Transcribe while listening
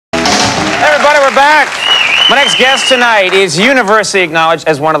My next guest tonight is universally acknowledged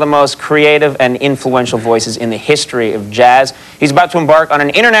as one of the most creative and influential voices in the history of jazz. He's about to embark on an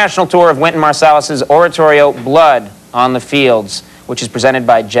international tour of Wynton Marsalis' oratorio, Blood on the Fields, which is presented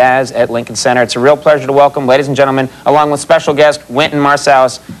by Jazz at Lincoln Center. It's a real pleasure to welcome, ladies and gentlemen, along with special guest Wynton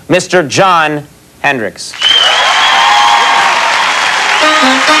Marsalis, Mr. Jon Hendricks.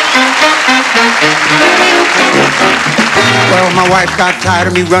 Well, my wife got tired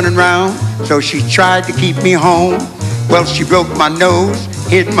of me running around, so she tried to keep me home. Well, she broke my nose,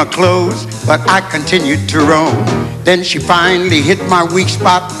 hid my clothes, but I continued to roam. Then she finally hit my weak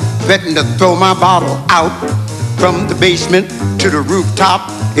spot, threatened to throw my bottle out. From the basement to the rooftop,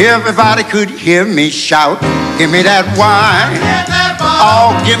 everybody could hear me shout, "Give me that wine,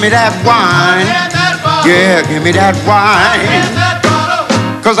 oh, give me that wine, yeah, give me that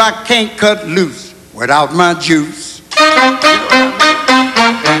wine, 'cause I can't cut loose without my juice."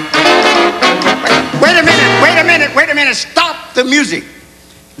 Wait a minute, stop the music.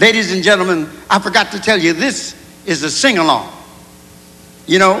 Ladies and gentlemen, I forgot to tell you, this is a sing-along.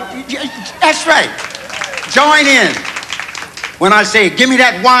 You know, that's right. Join in. When I say, "Give me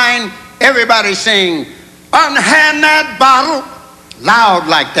that wine," everybody sing, "Unhand that bottle," loud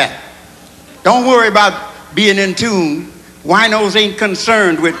like that. Don't worry about being in tune. Winos ain't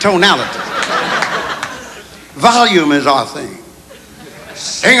concerned with tonality. Volume is our thing.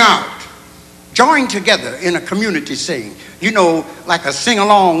 Sing out. Join together in a community sing. You know, like a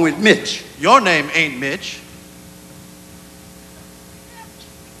sing-along with Mitch. Your name ain't Mitch.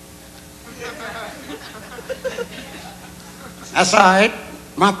 That's all right.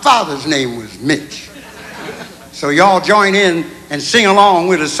 My father's name was Mitch. So y'all join in and sing along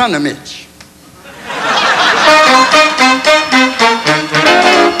with the son of Mitch.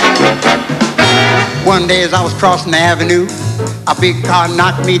 One day as I was crossing the avenue, a big car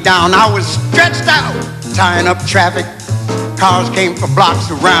knocked me down. I was stretched out, tying up traffic. Cars came for blocks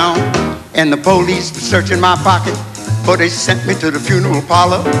around, and the police were searching my pocket, for they sent me to the funeral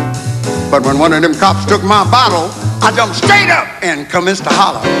parlor. But when one of them cops took my bottle, I jumped straight up and commenced to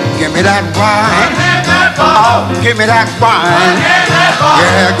holler, "Give me that wine, oh, give me that wine,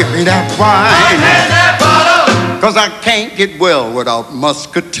 yeah, give me that wine, 'cause I can't get well without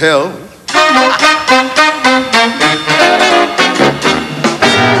muscatel."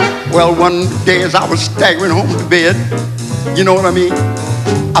 Well, one day as I was staggering home to bed, you know what I mean?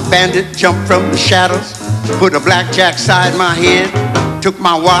 A bandit jumped from the shadows, put a blackjack side my head, took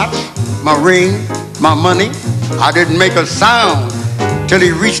my watch, my ring, my money. I didn't make a sound till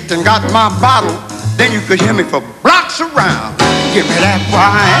he reached and got my bottle. Then you could hear me for blocks around. "Give me that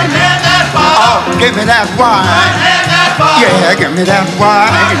wine, oh, give me that wine, yeah, give me that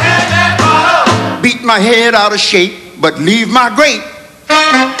wine." Beat my head out of shape, but leave my grape.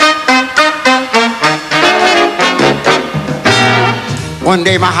 One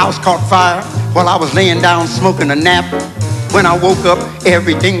day my house caught fire while I was laying down smoking a nap. When I woke up,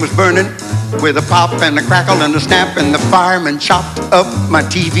 everything was burning with a pop and a crackle and a snap, and the fireman chopped up my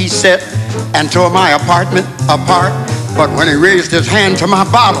TV set and tore my apartment apart. But when he raised his hand to my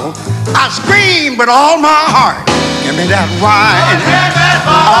bottle, I screamed with all my heart, "Give me that wine,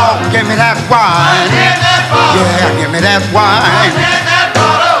 oh, give me that wine, yeah, give me that wine.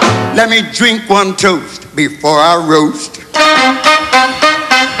 Let me drink one toast before I roast."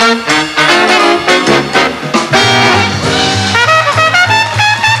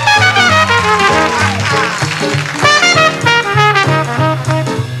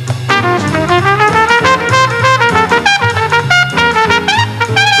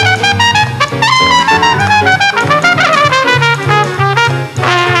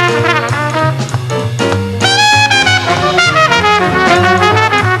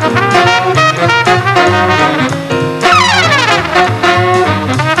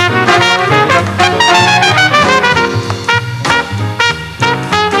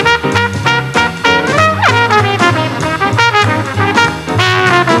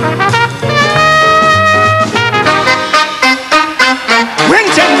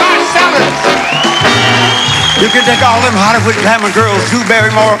 You can take all them Hollywood glamour girls, Drew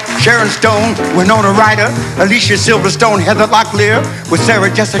Barrymore, Sharon Stone, Winona Ryder, Alicia Silverstone, Heather Locklear, with Sarah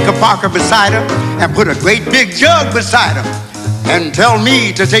Jessica Parker beside her, and put a great big jug beside her, and tell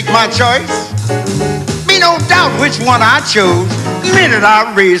me to take my choice. Be no doubt which one I chose the minute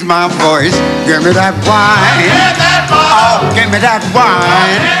I raise my voice. Give me that wine, oh, give me that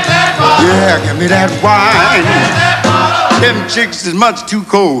wine, yeah, give me that wine. Them chicks is much too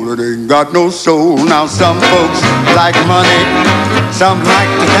cold, they ain't got no soul. Now some folks like money, some like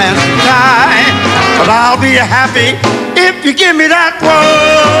the fancy time, but I'll be happy if you give me that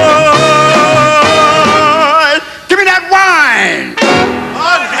one.